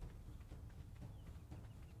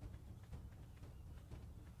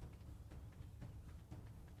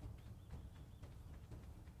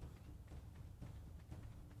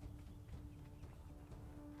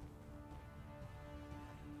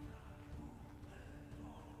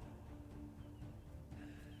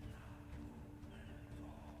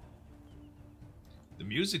 The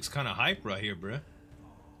music's kind of hype right here, bruh.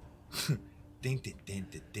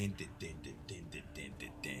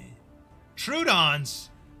 Trudons!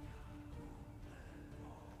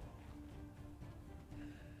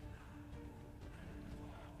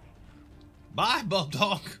 Bye,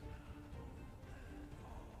 Bulldog.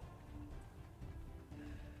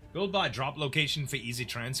 Build by drop location for easy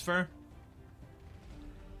transfer?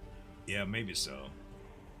 Yeah, maybe so.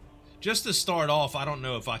 Just to start off, I don't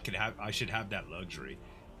know if I should have that luxury.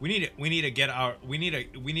 We need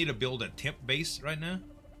to build a temp base right now,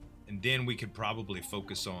 and then we could probably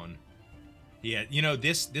focus on. Yeah, you know,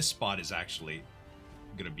 this spot is actually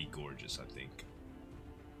gonna be gorgeous, I think,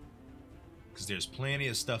 because there's plenty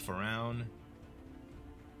of stuff around.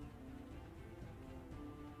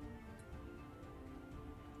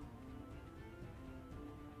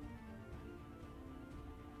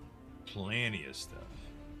 Plenty of stuff.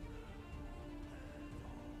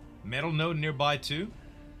 Metal node nearby too.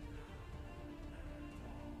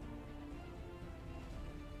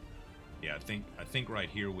 Yeah, I think right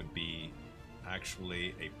here would be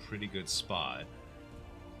actually a pretty good spot.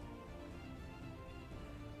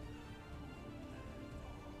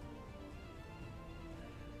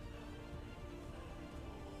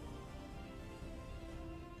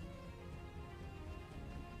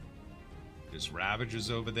 There's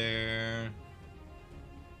Ravagers over there.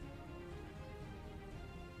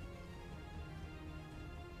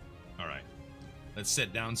 Alright. Let's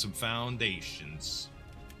set down some foundations.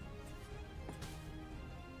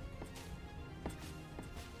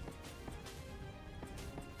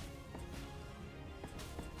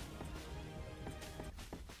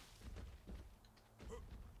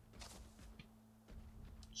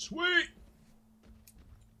 Sweet!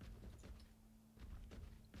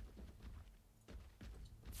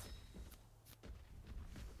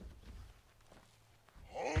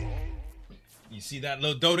 You see that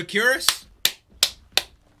little Dodocurus?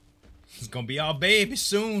 It's gonna be our baby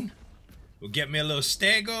soon. We'll get me a little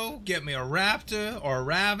Stego, get me a Raptor or a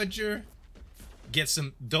Ravager, get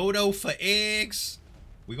some Dodo for eggs.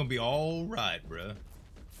 We're gonna be alright, bruh.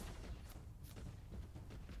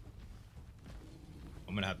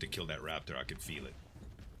 I'm gonna have to kill that Raptor, I can feel it.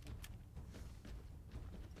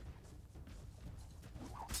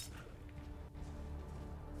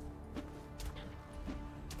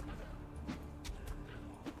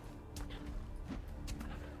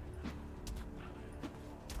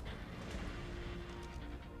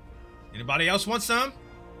 Anybody else want some?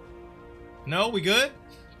 No, we good?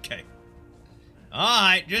 Okay.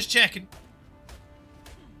 Alright, just checking.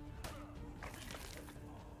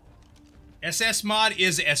 SS mod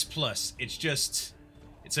is S+. It's just...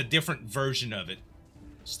 It's a different version of it.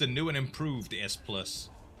 It's the new and improved S+.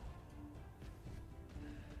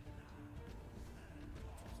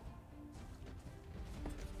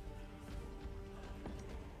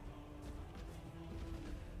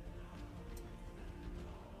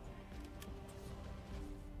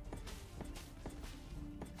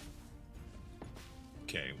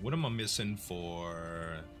 Okay, what am I missing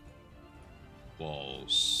for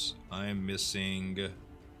walls? I am missing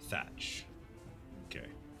thatch. Okay.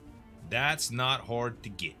 That's not hard to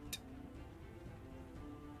get.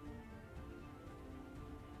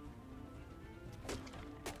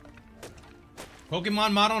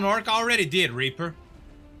 Pokemon mod on ARK? I already did, Reaper.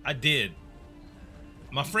 I did.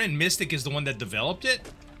 My friend Mystic is the one that developed it.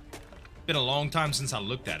 Been a long time since I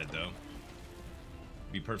looked at it, though.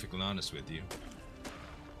 Be perfectly honest with you.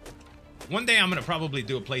 One day I'm gonna probably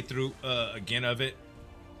do a playthrough again of it.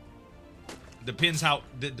 Depends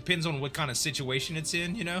on what kind of situation it's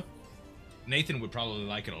in, you know. Nathan would probably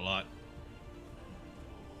like it a lot.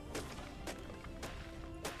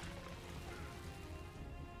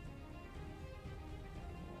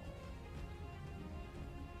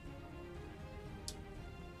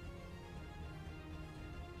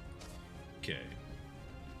 Okay.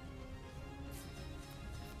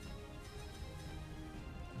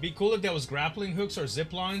 Be cool if there was grappling hooks or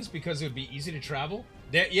zip lines because it would be easy to travel.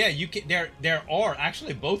 Yeah, you can. There are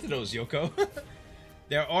actually both of those, Yoko.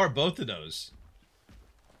 There are both of those.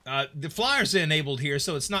 The flyers are enabled here,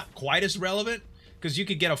 so it's not quite as relevant because you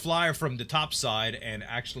could get a flyer from the top side and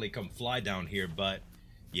actually come fly down here. But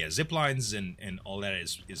yeah, zip lines and all that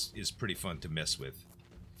is pretty fun to mess with.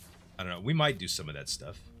 I don't know. We might do some of that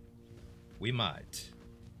stuff. We might.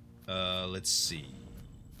 Let's see.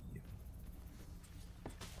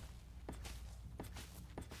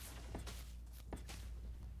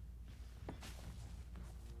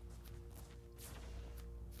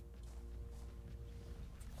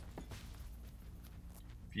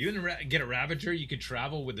 If you get a Ravager, you could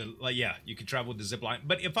travel with the you could travel with the zip line.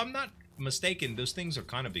 But if I'm not mistaken, those things are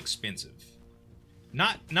kind of expensive.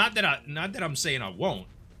 Not that I'm saying I won't.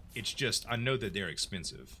 It's just I know that they're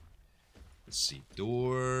expensive. Let's see,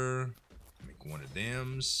 door. Make one of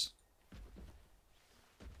them's.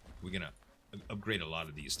 We're gonna upgrade a lot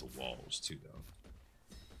of these to walls too, though.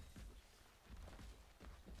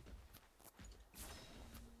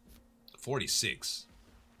 $46.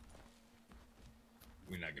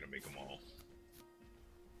 We're not gonna make them all.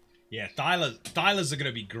 Yeah, Thylas are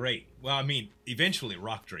gonna be great. Well, I mean, eventually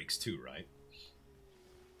Rock Drakes too, right?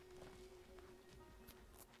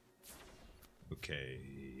 Okay,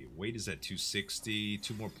 weight is at 260.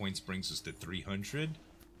 2 more points brings us to 300. I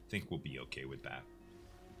think we'll be okay with that.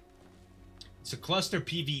 It's a cluster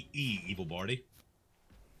PvE, Evil Barty.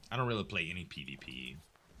 I don't really play any PvP.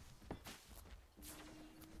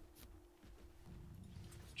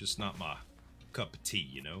 Just not my cup of tea,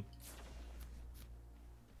 you know?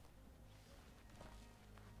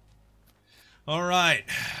 Alright.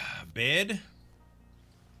 Bed.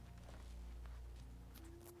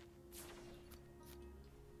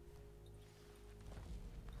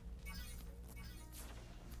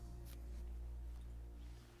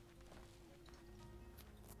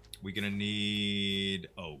 We're gonna need...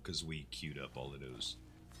 Oh, because we queued up all of those.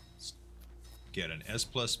 Let's get an S+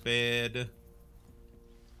 bed.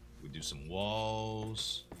 We do some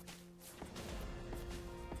walls.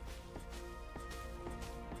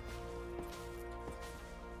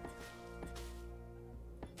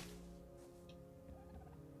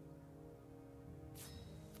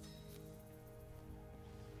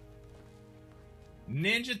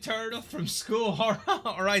 Ninja Turtle from school.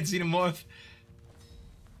 All right, Xenomorph.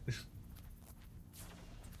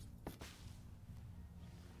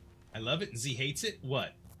 I love it and Z hates it.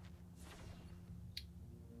 What?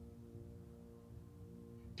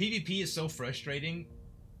 PvP is so frustrating,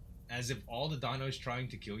 as if all the dinos trying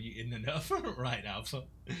to kill you isn't enough. Right, Alpha?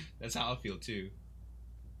 That's how I feel too.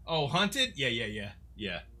 Oh, hunted? Yeah.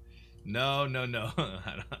 No.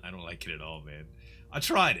 I don't like it at all, man. I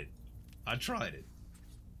tried it. I'm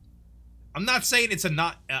not saying it's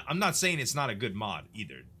I'm not saying it's not a good mod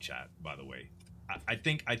either, chat, by the way. I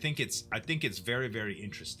think it's very, very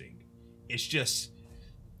interesting. It's just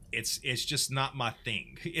not my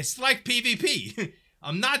thing. It's like PvP.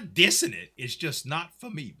 I'm not dissing it. It's just not for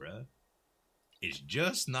me, bruh. It's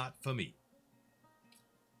just not for me.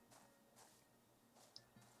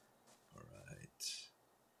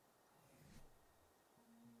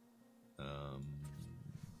 All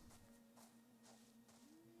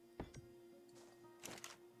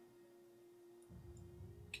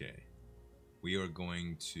We are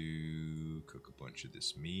going to cook a bunch of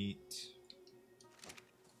this meat.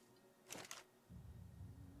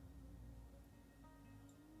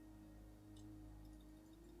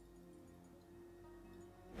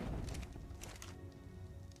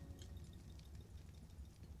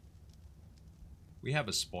 We have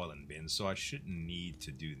a spoiling bin, so I shouldn't need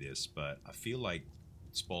to do this, but I feel like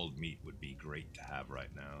spoiled meat would be great to have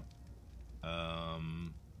right now.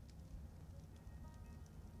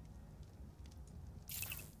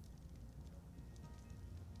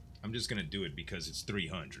 I'm just gonna do it because it's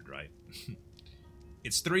 300, right?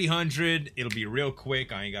 It's 300, it'll be real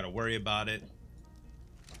quick, I ain't gotta worry about it.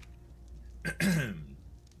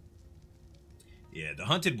 Yeah, the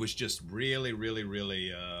hunted was just really,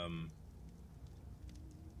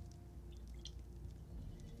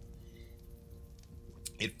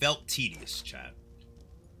 it felt tedious, chat.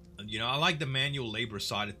 You know, I like the manual labor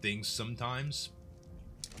side of things sometimes,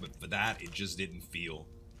 but for that, it just didn't feel.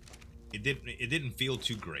 It didn't feel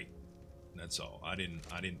too great. That's all. I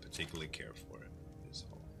didn't particularly care for it. That's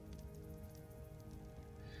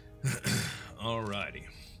all. Alrighty,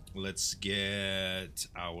 let's get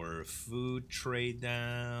our food trade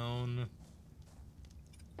down,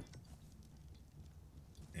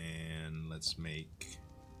 and let's make.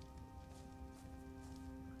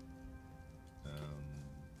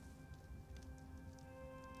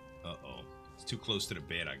 Uh-oh. It's too close to the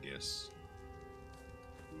bed, I guess.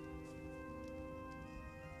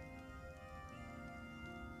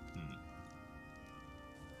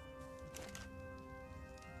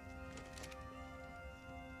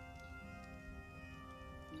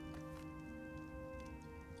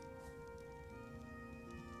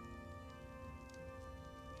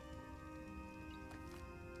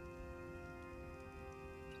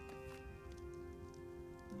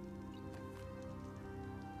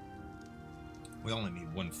 We only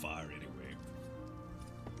need one fire anyway.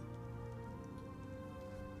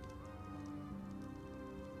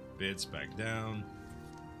 Beds back down.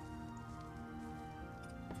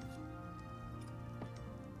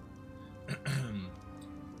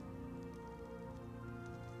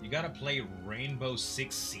 You gotta play Rainbow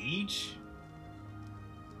Six Siege?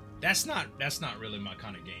 That's not really my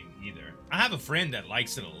kind of game either. I have a friend that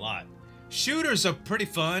likes it a lot. Shooters are pretty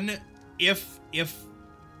fun if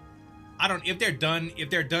they're done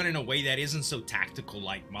in a way that isn't so tactical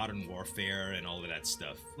like Modern Warfare and all of that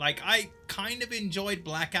stuff. Like, I kind of enjoyed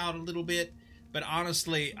Blackout a little bit, but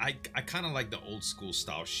honestly, I kind of like the old school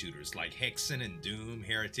style shooters like Hexen and Doom,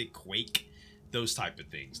 Heretic, Quake, those type of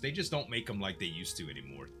things. They just don't make them like they used to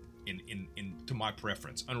anymore. To my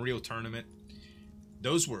preference, Unreal Tournament,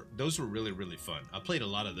 those were really fun. I played a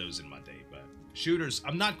lot of those in my day, but shooters,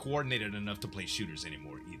 I'm not coordinated enough to play shooters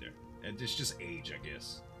anymore either. It's just age, I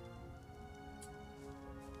guess.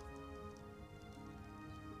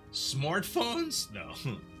 Smartphones? No.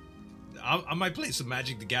 I might play some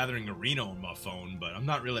Magic the Gathering Arena on my phone, but I'm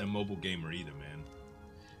not really a mobile gamer either, man.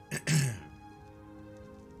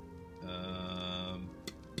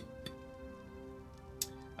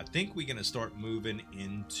 I think we're gonna start moving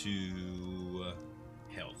into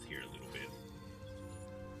health here a little bit.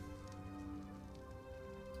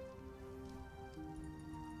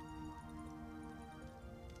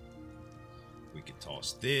 We could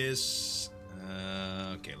toss this.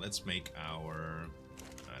 Okay, let's make our...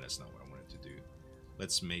 that's not what I wanted to do.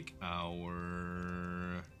 Let's make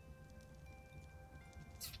our...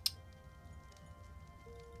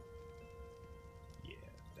 yeah,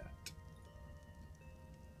 that.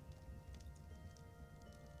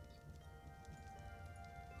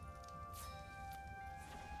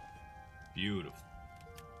 Beautiful.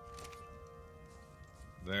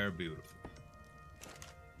 Very beautiful.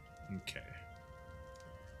 Okay.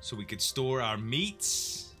 So we could store our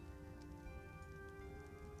meats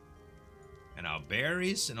and our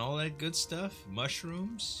berries and all that good stuff.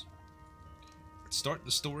 Mushrooms. Start the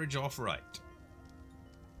storage off right.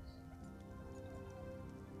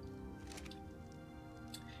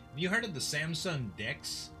 Have you heard of the Samsung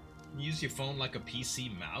Dex? Use your phone like a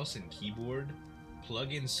PC mouse and keyboard.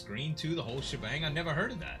 Plug in screen too, the whole shebang. I never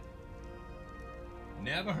heard of that.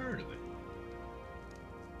 Never heard of it.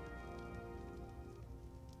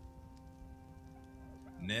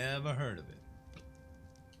 Never heard of it.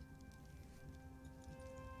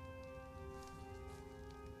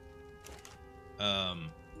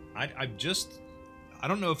 I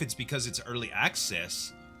don't know if it's because it's early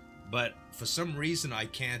access, but for some reason I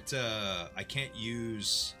can't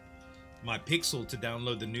use my Pixel to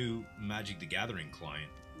download the new Magic the Gathering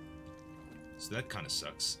client. So that kind of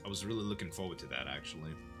sucks. I was really looking forward to that,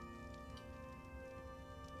 actually.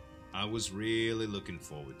 I was really looking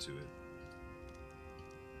forward to it.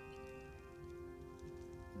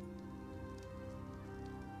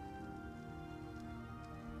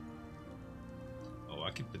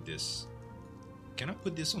 I could put this. Can I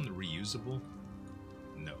put this on the reusable?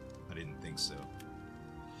 No, I didn't think so.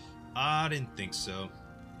 I didn't think so.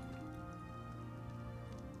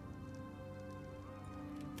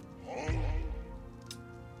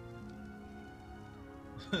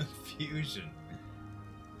 Fusion.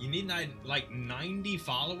 You need like 90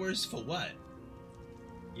 followers for what?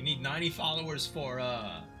 You need 90 followers for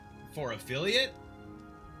affiliate?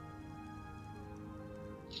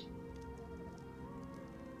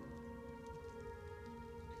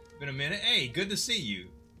 Been a minute. Hey, good to see you,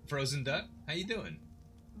 Frozen Duck. How you doing?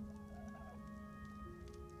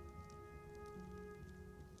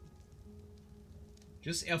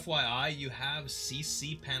 Just FYI, you have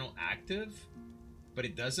CC panel active, but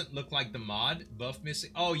it doesn't look like the mod. Buff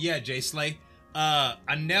missing. Oh yeah, J Slay. I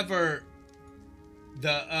never.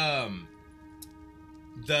 I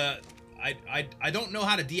don't know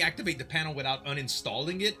how to deactivate the panel without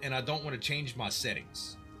uninstalling it, and I don't want to change my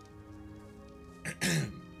settings.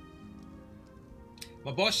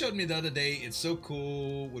 My boss showed me the other day. It's so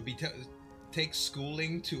cool. Would be take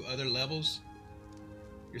schooling to other levels.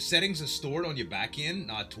 Your settings are stored on your back end,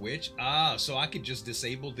 not Twitch. Ah, so I could just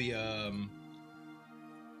disable the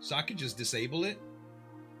So I could just disable it.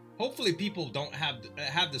 Hopefully people don't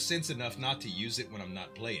have the sense enough not to use it when I'm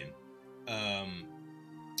not playing.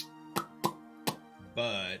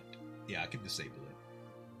 But yeah, I could disable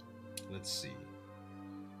it. Let's see.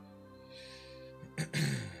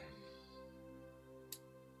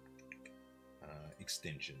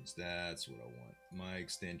 Extensions. That's what I want. My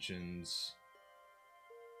extensions.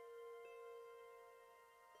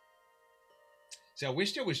 See, I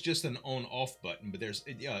wish there was just an on-off button, but there's...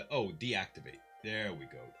 oh, deactivate. There we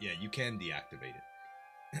go. Yeah, you can deactivate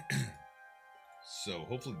it. So,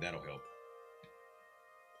 hopefully that'll help.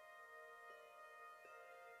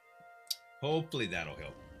 Hopefully that'll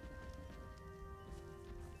help.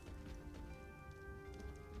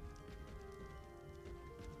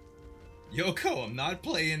 Yoko, I'm not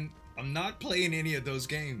playing any of those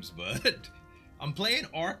games, but I'm playing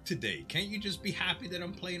ARK today. Can't you just be happy that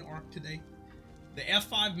I'm playing ARK today? The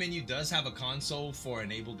F5 menu does have a console for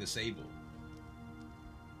enable disable.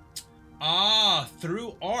 Ah,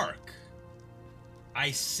 through ARK.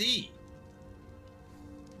 I see.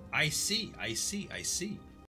 I see.